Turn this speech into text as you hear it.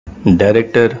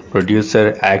Director,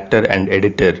 producer, actor and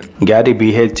editor. Gary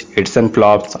BH hits and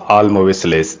flops all movies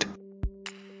list.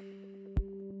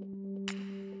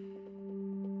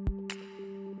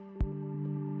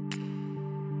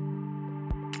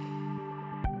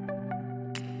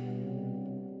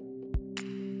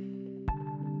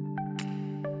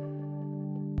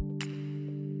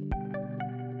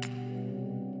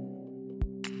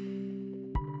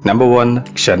 Number 1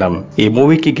 క్షణం. ఈ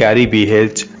మూవీకి Gary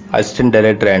BH assistant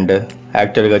director and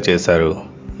యాక్టర్గా చేశారు.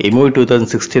 ఈ movie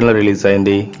 2016లో release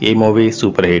అయింది. ఈ movie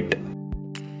super hit.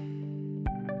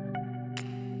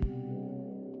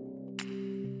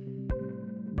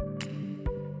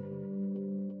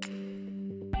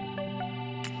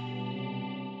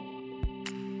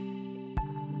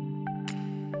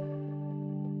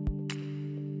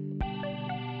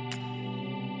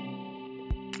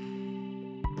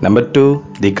 Number 2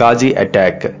 the Ghazi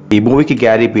attack. ఈ మూవీకి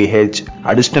గ్యారీ బీహెచ్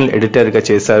అడిషనల్ ఎడిటర్ గా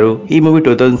చేశారు. ఈ మూవీ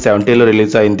 2017లో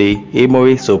రిలీజ్ అయింది. ఈ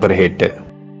మూవీ సూపర్ హిట్.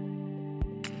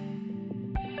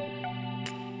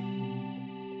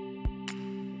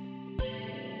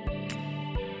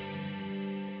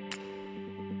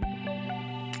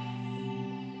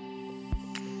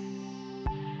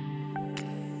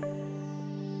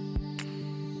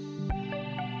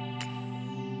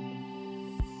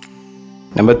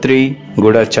 నెంబర్ 3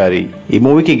 గూఢచారి. ఈ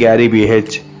మూవీకి గ్యారీ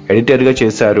బీహెచ్ ఎడిటర్ గా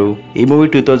చేశారు. ఈ మూవీ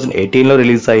 2018లో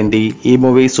రిలీజ్ అయింది. ఈ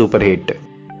మూవీ సూపర్ హిట్.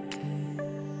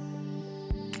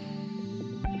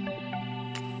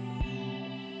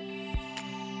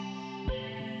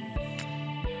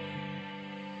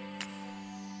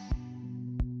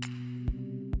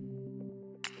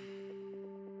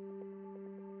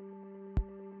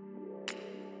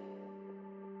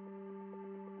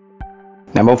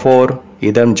 నెంబర్ 4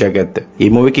 ఇదం జగత్. ఈ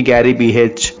మూవీకి గ్యారీ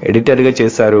బీహెచ్ ఎడిటర్ గా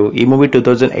చేశారు. ఈ మూవీ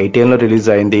 2018లో రిలీజ్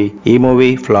అయింది. ఈ movie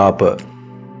flop.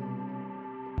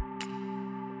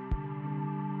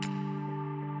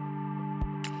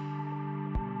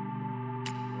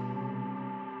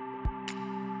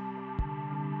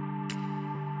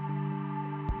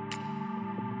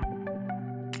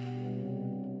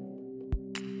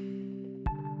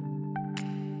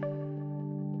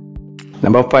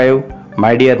 Number 5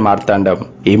 my dear Marthandam.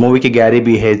 ఈ మూవీకి గ్యారీ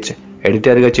బీహెచ్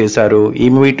ఎడిటర్ గా చేశారు. ఈ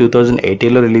మూవీ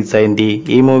 2018లో రిలీజ్ అయింది.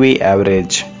 ఈ మూవీ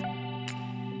యావరేజ్.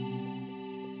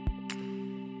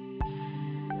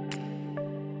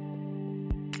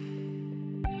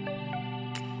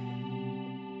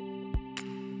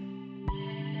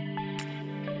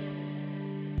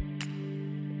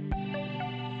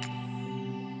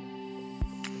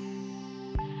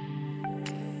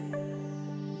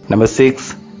 నెంబర్ 6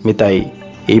 మిథాయి.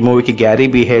 ఈ మూవీకి గ్యారీ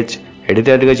బీహెచ్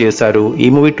ఎడిటర్ గా చేశారు. ఈ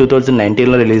మూవీ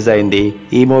 2019లో రిలీజ్ అయింది.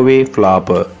 ఈ మూవీ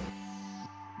ఫ్లాప్.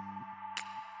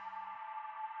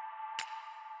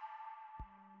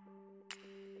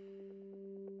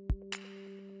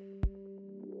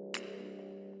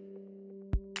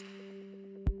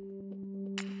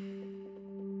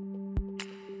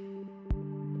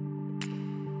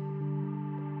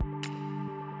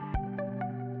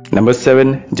 Number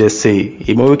 7 Jessie.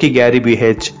 ఈ మూవీకి గ్యారీ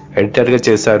బీహెచ్ ఎడిటర్ గా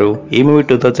చేశారు. ఈ మూవీ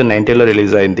 2019లో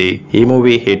రిలీజ్ అయింది. ఈ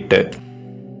మూవీ హిట్.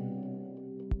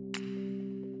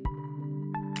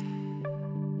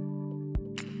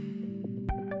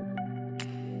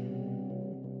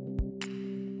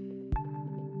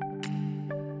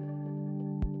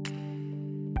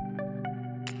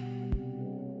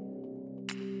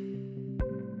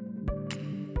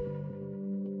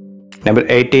 నెంబర్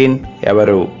 18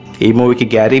 ఎవరు. ఈ మూవీకి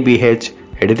గ్యారీ బీహెచ్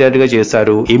ఎడిటర్ గా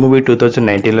చేశారు. ఈ మూవీ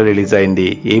 2019లో రిలీజ్ అయింది.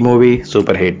 ఈ movie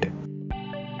super hit.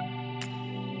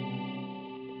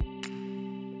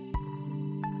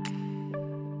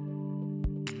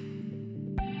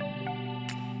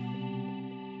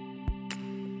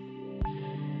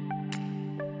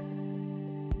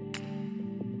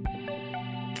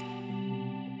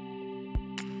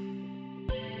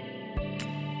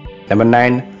 Number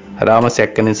 9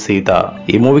 రామశెక్కని Sita.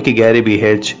 ఈ మూవీకి గ్యారీ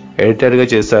బీహెచ్ ఎడిటర్ గా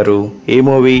చేశారు. ఈ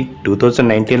మూవీ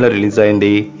 2019లో రిలీజ్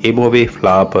అయింది. ఈ movie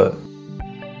flop.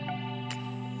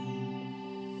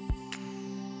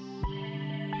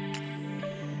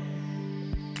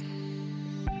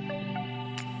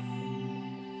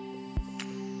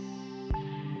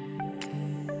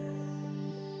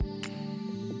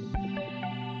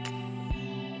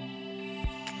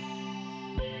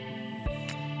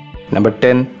 Number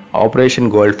 10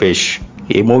 operation gold fish.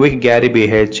 ఈ మూవీకి Gary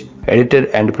BH editor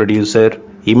and producer.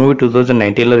 ఈ మూవీ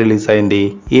 2019లో రిలీజ్ అయింది.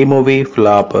 ఈ మూవీ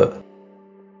ఫ్లాప్.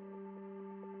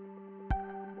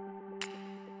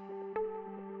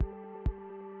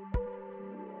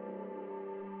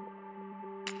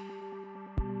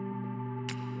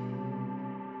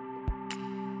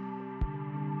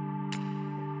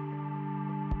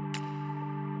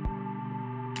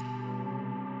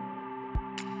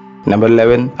 నెంబర్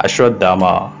 11 అశ్వత్థామ.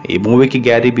 ఈ మూవీకి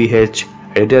గ్యారీ బిహెచ్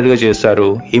ఎడిటర్గా చేశారు.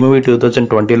 ఈ మూవీ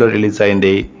 2020లో రిలీజ్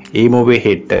అయింది. ఈ movie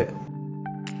hit.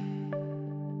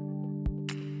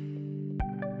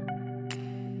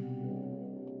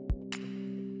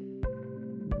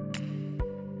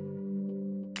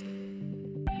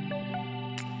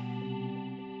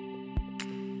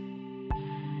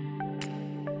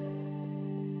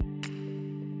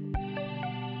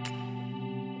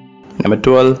 Number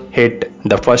 12 hit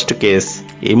the first case.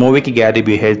 ఈ మూవీకి గ్యారీ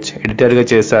బిహెచ్ ఎడిటర్గా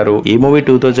చేశారు. ఈ మూవీ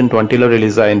 2020లో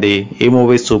రిలీజ్ అయింది. ఈ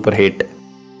movie super hit.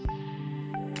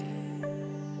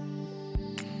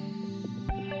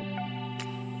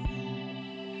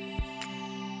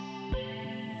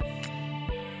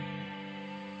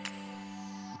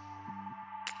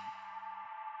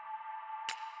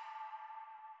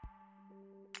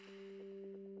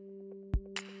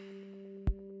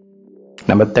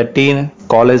 Number 13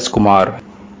 college Kumar.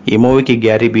 ఈ మూవీకి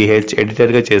గ్యారీ బిహెచ్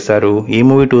ఎడిటర్గా చేశారు. ఈ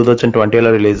మూవీ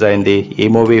 2020లో రిలీజ్ అయింది. ఈ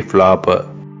మూవీ ఫ్లాప్.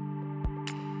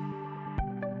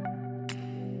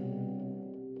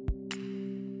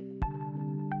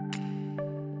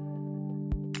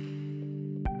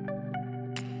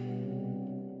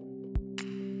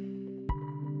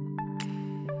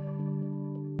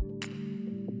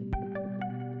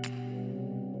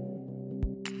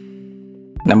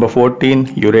 Number 14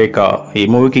 Eureka. ఈ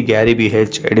మూవీకి గ్యారీ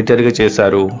బిహెచ్ ఎడిటర్గా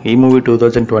చేశారు. ఈ మూవీ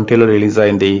 2020లో రిలీజ్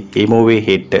అయింది. ఈ movie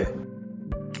hit.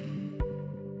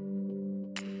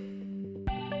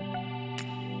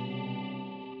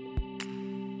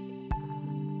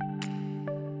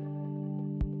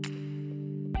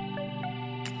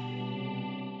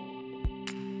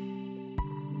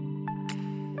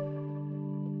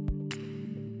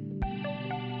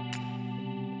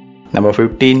 Number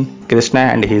 15 Krishna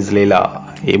and his లీలా.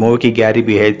 ఈ మూవీకి గ్యారీ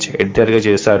బిహెచ్ ఎడిటర్గా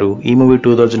చేశారు. ఈ మూవీ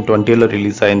 2020లో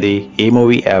రిలీజ్ అయింది. ఈ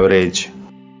మూవీ యావరేజ్.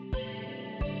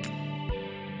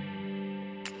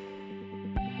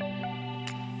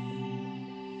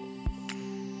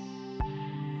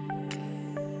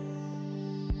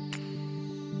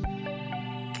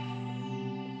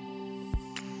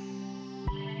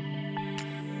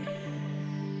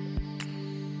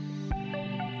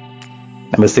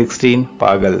 నెంబర్ 16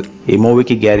 పాగల్. ఈ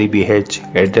మూవీకి గ్యారీ బిహెచ్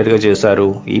ఎడిటర్గా చేశారు.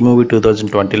 ఈ మూవీ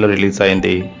 2020లో రిలీజ్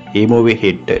అయింది. ఈ మూవీ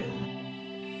హిట్.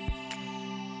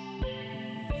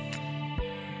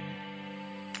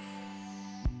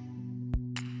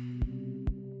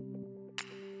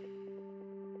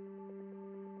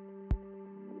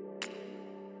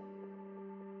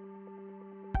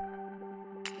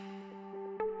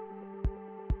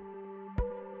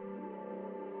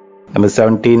 నెంబర్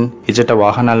 17 ఇచట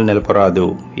వాహనాలు నిలపరాదు.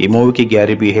 ఈ మూవీకి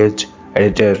గ్యారీ బిహెచ్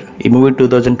ఎడిటర్. ఈ మూవీ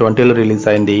 2020లో రిలీజ్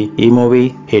అయింది. ఈ మూవీ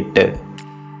హిట్.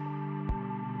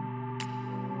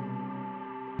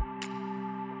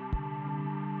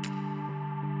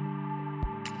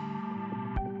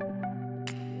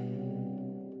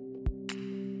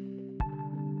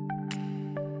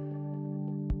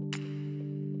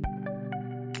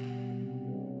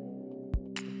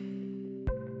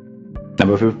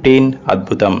 నెంబర్ 15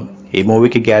 అద్భుతం. ఈ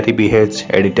మూవీకి గ్యారీ బిహెచ్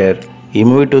ఎడిటర్. ఈ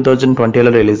మూవీ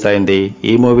 2020లో రిలీజ్ అయింది.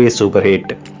 ఈ movie super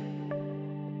hit.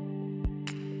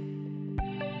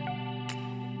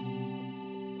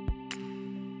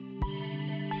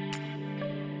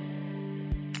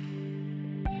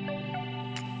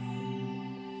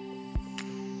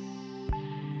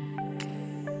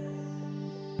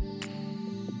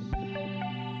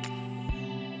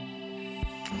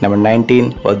 Number 19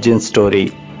 virgin story.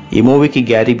 ఈ మూవీకి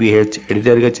గ్యారీ బిహెచ్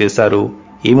ఎడిటర్గా చేశారు.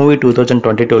 ఈ మూవీ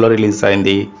 2022లో రిలీజ్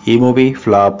అయింది. ఈ మూవీ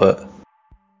ఫ్లాప్.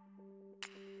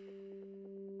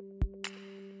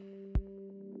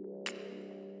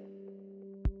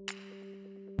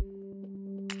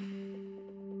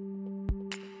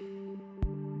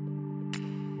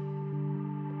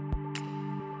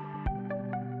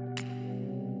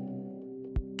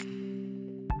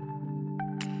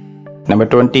 Number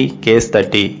 20 case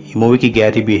 30. ఈ మూవీకి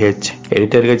గ్యారీ బిహెచ్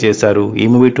ఎడిటర్గా చేశారు. ఈ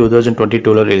మూవీ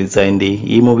 2022లో రిలీజ్ అయింది.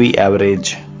 ఈ మూవీ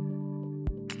యావరేజ్.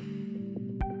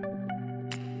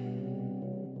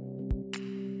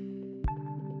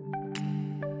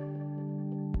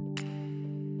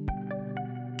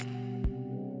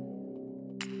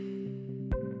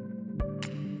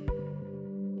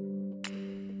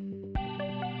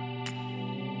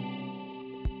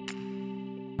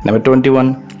 నెంబర్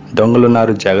 21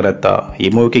 దొంగలున్నారు జాగ్రత్త. ఈ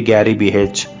మూవీకి గ్యారీ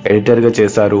బిహెచ్ ఎడిటర్గా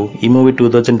చేశారు. ఈ మూవీ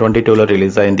 2022లో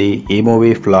రిలీజ్ అయింది. ఈ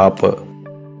మూవీ ఫ్లాప్.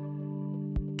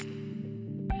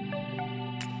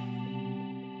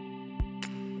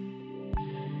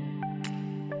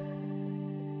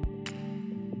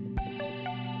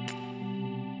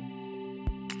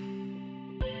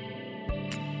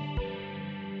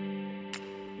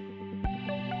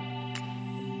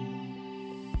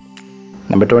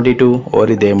 నెంబర్ 22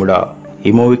 ఓరి దేముడా.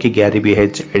 ఈ మూవీకి గ్యారీ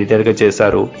బిహెచ్ ఎడిటర్గా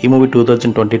చేశారు. ఈ మూవీ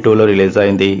 2022లో రిలీజ్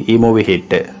అయింది. ఈ మూవీ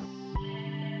హిట్.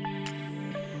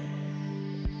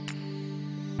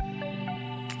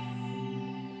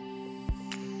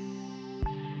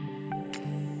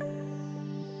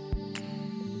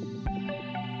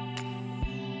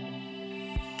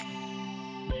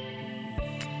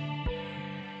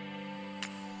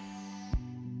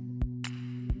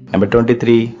 నెంబర్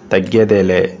 23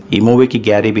 తగ్గేదేలే. ఈ మూవీకి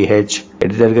గ్యారీ బిహెచ్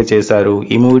ఎడిటర్గా చేశారు.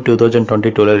 ఈ మూవీ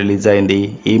 2022లో రిలీజ్ అయింది.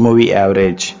 ఈ movie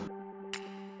average.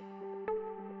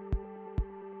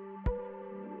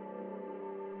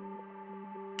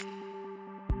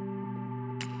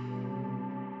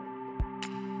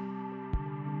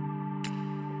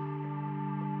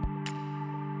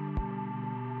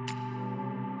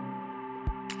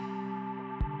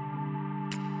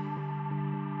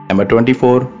 Number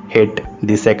 24 hit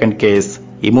the second case.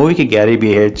 ఈ మూవీకి గ్యారీ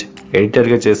బిహెచ్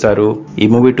ఎడిటర్గా చేశారు. ఈ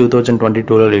మూవీ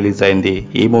 2022లో రిలీజ్ అయింది.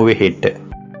 ఈ మూవీ హిట్.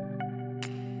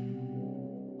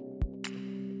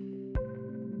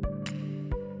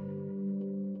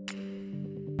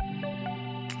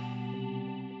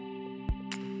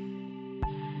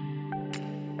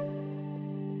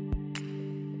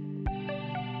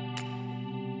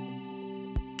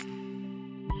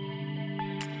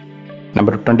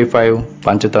 నెంబర్ 25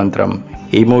 పంచతంత్రం.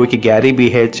 ఈ మూవీకి గ్యారీ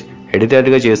బిహెచ్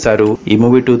ఎడిటర్గా చేశారు. ఈ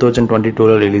మూవీ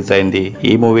 2022లో రిలీజ్ అయింది.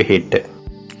 ఈ మూవీ హిట్.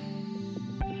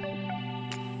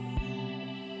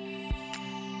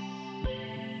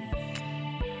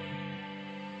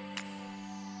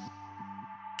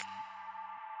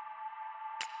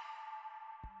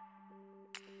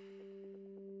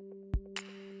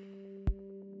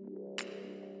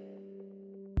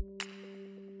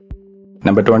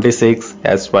 Number 26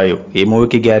 S5. ఈ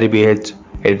మూవీకి గ్యారీ బిహెచ్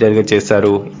ఎడిటర్గా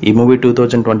చేశారు. ఈ మూవీ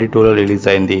 2022లో రిలీజ్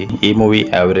అయింది. ఈ మూవీ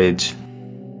యావరేజ్.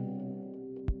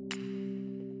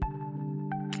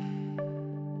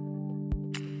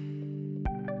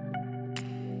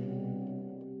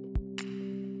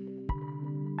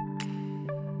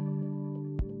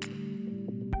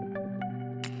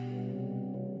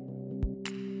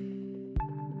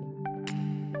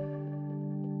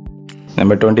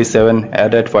 నెంబర్ 27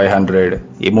 ఎర్రట్ 500.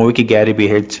 ఈ మూవీకి గ్యారీ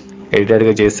బిహెచ్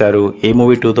ఎడిటర్గా చేశారు. ఈ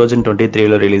మూవీ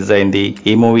 2023లో రిలీజ్ అయింది.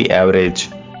 ఈ మూవీ యావరేజ్.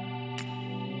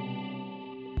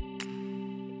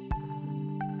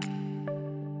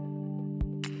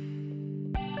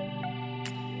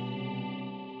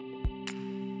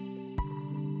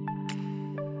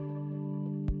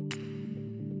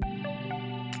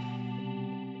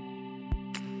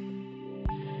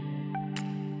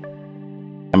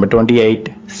 Number 28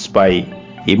 spy.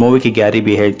 ఈ మూవీకి గ్యారీ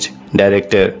బిహెచ్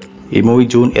డైరెక్టర్. ఈ మూవీ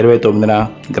జూన్ 29న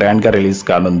గ్రాండ్గా రిలీజ్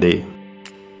కానుంది.